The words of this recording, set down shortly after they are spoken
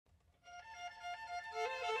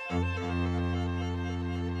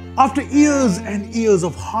After years and years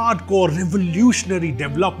of hardcore revolutionary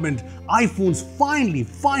development, iPhones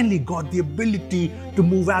finally got the ability to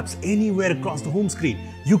move apps anywhere across the home screen.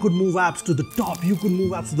 You could move apps to the top, you could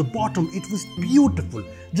move apps to the bottom. It was beautiful,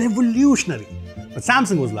 revolutionary. But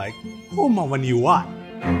Samsung was like, oh my OneUI.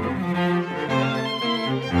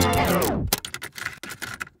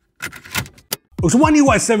 So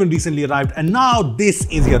OneUI 7 recently arrived and now this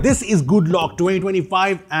is here. This is Goodlock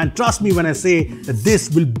 2025 and trust me when I say that this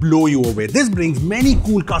will blow you away. This brings many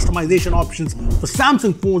cool customization options for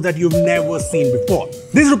Samsung phones that you've never seen before.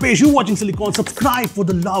 This is Rupesh, you're watching Sillycorns. Subscribe for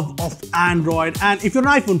the love of Android, and if you're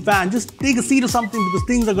an iPhone fan, just take a seat or something because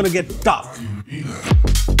things are gonna get tough.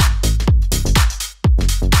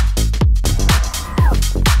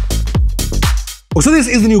 So this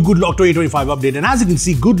is the new Goodlock 2025 update, and as you can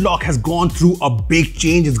see, Goodlock has gone through a big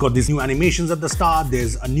change. It's got these new animations at the start,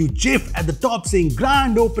 there's a new GIF at the top saying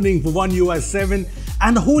grand opening for OneUI 7,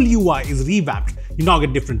 and the whole UI is revamped. You now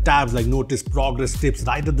get different tabs like notice, progress, tips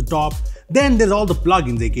right at the top. Then there's all the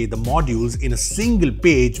plugins, aka the modules, in a single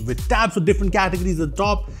page with tabs for different categories at the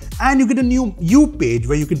top, and you get a new U page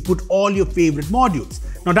where you can put all your favorite modules.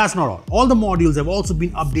 Now that's not all. All the modules have also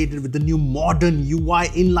been updated with the new modern UI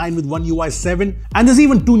in line with OneUI 7, and there's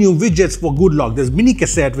even 2 new widgets for Goodlock. There's Mini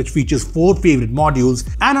Cassette, which features 4 favorite modules,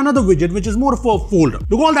 and another widget which is more of a folder.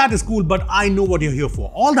 Look, all that is cool, but I know what you're here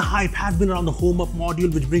for. All the hype has been around the Home Up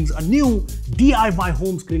module, which brings a new DIY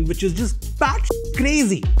home screen, which is just batshit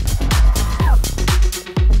crazy.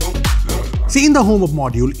 See, in the Home Up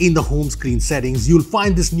module, in the home screen settings, you'll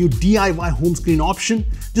find this new DIY home screen option.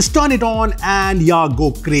 Just turn it on and yeah,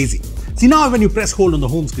 go crazy. See, now when you press hold on the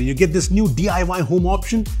home screen, you get this new DIY home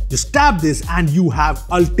option. Just tap this and you have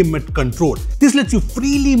ultimate control. This lets you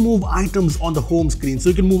freely move items on the home screen, so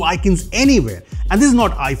you can move icons anywhere. And this is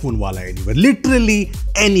not iPhone wala anywhere, literally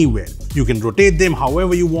anywhere. You can rotate them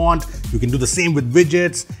however you want. You can do the same with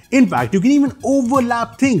widgets. In fact, you can even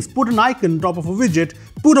overlap things. Put an icon on top of a widget,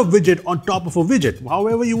 put a widget on top of a widget,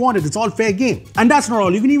 however you want it. It's all fair game. And that's not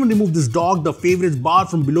all. You can even remove this dog, the favorites bar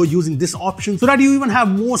from below using this option so that you even have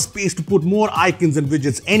more space to put more icons and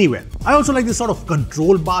widgets anywhere. I also like this sort of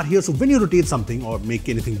control bar here. So when you rotate something or make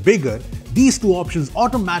anything bigger, these 2 options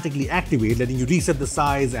automatically activate, letting you reset the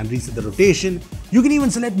size and reset the rotation. You can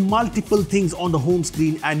even select multiple things on the home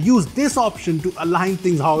screen and use this option to align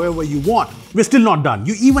things however you want. We're still not done.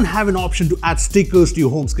 You even have an option to add stickers to your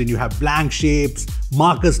home screen. You have blank shapes,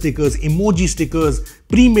 marker stickers, emoji stickers,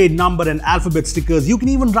 pre-made number and alphabet stickers. You can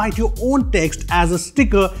even write your own text as a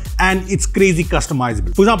sticker and it's crazy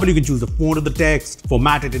customizable. For example, you can choose the font of the text,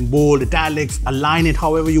 format it in bold, italics, align it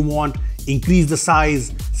however you want, increase the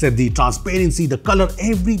size, set the transparency, the color,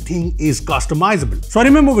 everything is customizable. So I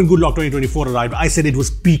remember when Goodlock 2024 arrived, I said it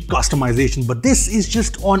was peak customization, but this is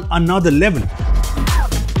just on another level.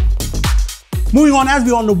 Moving on, as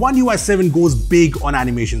we all know, OneUI 7 goes big on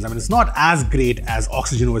animations. I mean, it's not as great as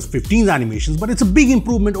OxygenOS 15's animations, but it's a big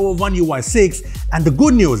improvement over OneUI 6. And the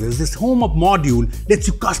good news is this Home Up module lets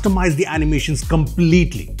you customize the animations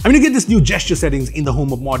completely. I mean, you get this new gesture settings in the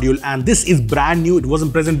Home Up module, and this is brand new. It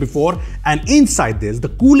wasn't present before. And inside this, the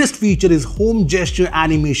coolest feature is home gesture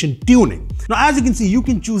animation tuning. Now, as you can see, you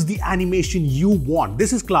can choose the animation you want.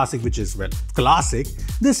 This is classic, which is, well, classic.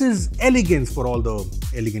 This is elegance for all the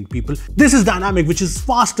elegant people. This is dynamic, which is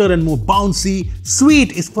faster and more bouncy.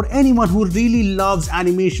 Sweet is for anyone who really loves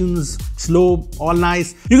animations, slow, all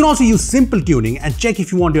nice. You can also use simple tuning and check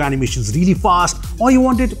if you want your animations really fast or you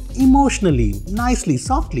want it emotionally, nicely,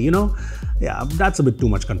 softly, you know. Yeah, that's a bit too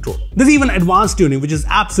much control. There's even advanced tuning, which is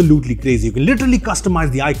absolutely crazy. You can literally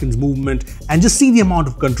customize the icon's movement and just see the amount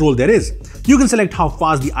of control there is. You can select how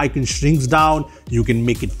fast the icon shrinks down. You can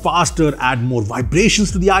make it faster, add more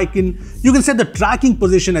vibrations to the icon. You can set the tracking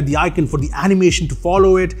position at the icon for the animation to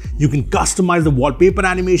follow it. You can customize the wallpaper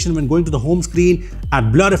animation when going to the home screen,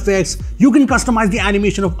 add blur effects. You can customize the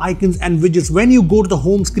animation of icons and widgets when you go to the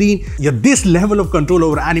home screen. Yeah, this level of control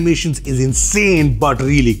over animations is insane, but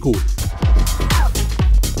really cool.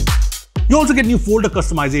 You also get new folder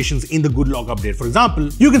customizations in the Goodlock update. For example,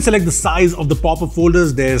 you can select the size of the pop-up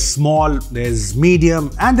folders. There's small, there's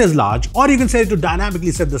medium, and there's large. Or you can set it to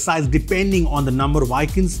dynamically set the size depending on the number of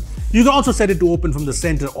icons. You can also set it to open from the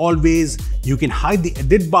center always. You can hide the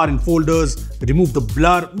edit bar in folders, remove the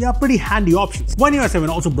blur. Yeah, pretty handy options. OneUI 7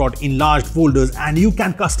 also brought enlarged folders, and you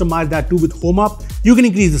can customize that too with Home Up. You can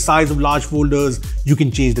increase the size of large folders. You can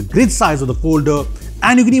change the grid size of the folder,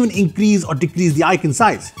 and you can even increase or decrease the icon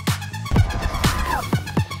size.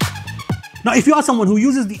 Now, if you are someone who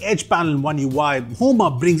uses the Edge panel in OneUI, Home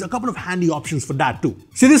Up brings a couple of handy options for that too.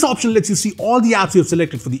 So this option lets you see all the apps you have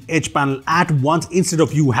selected for the Edge panel at once instead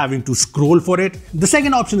of you having to scroll for it. The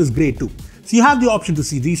second option is great too. So you have the option to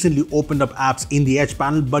see recently opened up apps in the Edge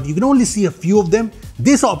panel, but you can only see a few of them.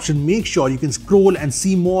 This option makes sure you can scroll and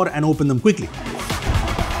see more and open them quickly.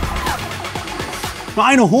 Now,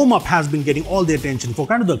 I know Home Up has been getting all the attention for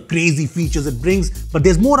kind of the crazy features it brings, but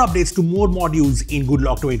there's more updates to more modules in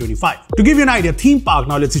Goodlock 2025. To give you an idea, Theme Park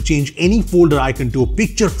now lets you change any folder icon to a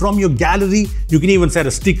picture from your gallery. You can even set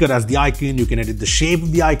a sticker as the icon, you can edit the shape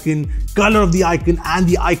of the icon, color of the icon, and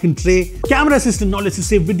the icon tray. Camera Assistant now lets you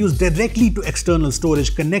save videos directly to external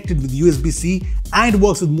storage connected with USB-C, and it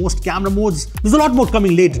works with most camera modes. There's a lot more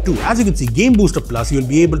coming later too. As you can see, Game Booster Plus, you'll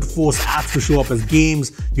be able to force apps to show up as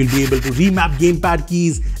games, you'll be able to remap gamepad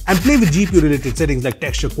keys, and play with GPU related settings like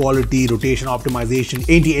texture quality, rotation optimization,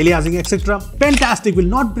 anti-aliasing, etc. Pentastic will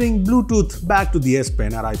not bring Bluetooth back to the S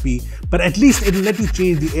Pen RIP, but at least it'll let you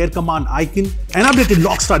change the Air Command icon. An updated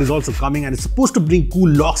Lockstar is also coming and it's supposed to bring cool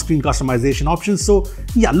lock screen customization options, so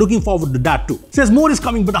yeah, looking forward to that too. Says more is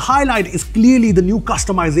coming, but the highlight is clearly the new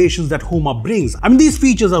customizations that Home Up brings. I mean, these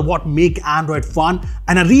features are what make Android fun,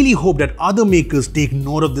 and I really hope that other makers take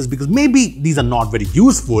note of this, because maybe these are not very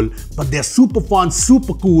useful, but they're super fun,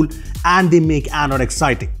 super cool, and they make Android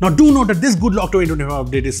exciting. Now, do note that this Goodlock 2025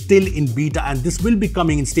 update is still in beta, and this will be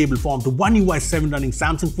coming in stable form to OneUI 7 running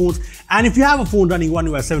Samsung phones. And if you have a phone running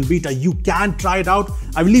OneUI 7 beta, you can try it out.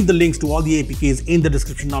 I will leave the links to all the APKs in the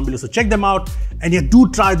description down below, so check them out. And yeah, do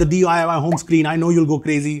try the DIY home screen. I know you'll go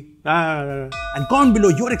crazy. And comment below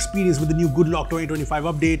your experience with the new Goodlock 2025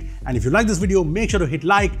 update. And if you like this video, make sure to hit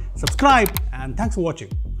like, subscribe, and thanks for watching.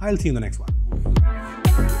 I'll see you in the next one.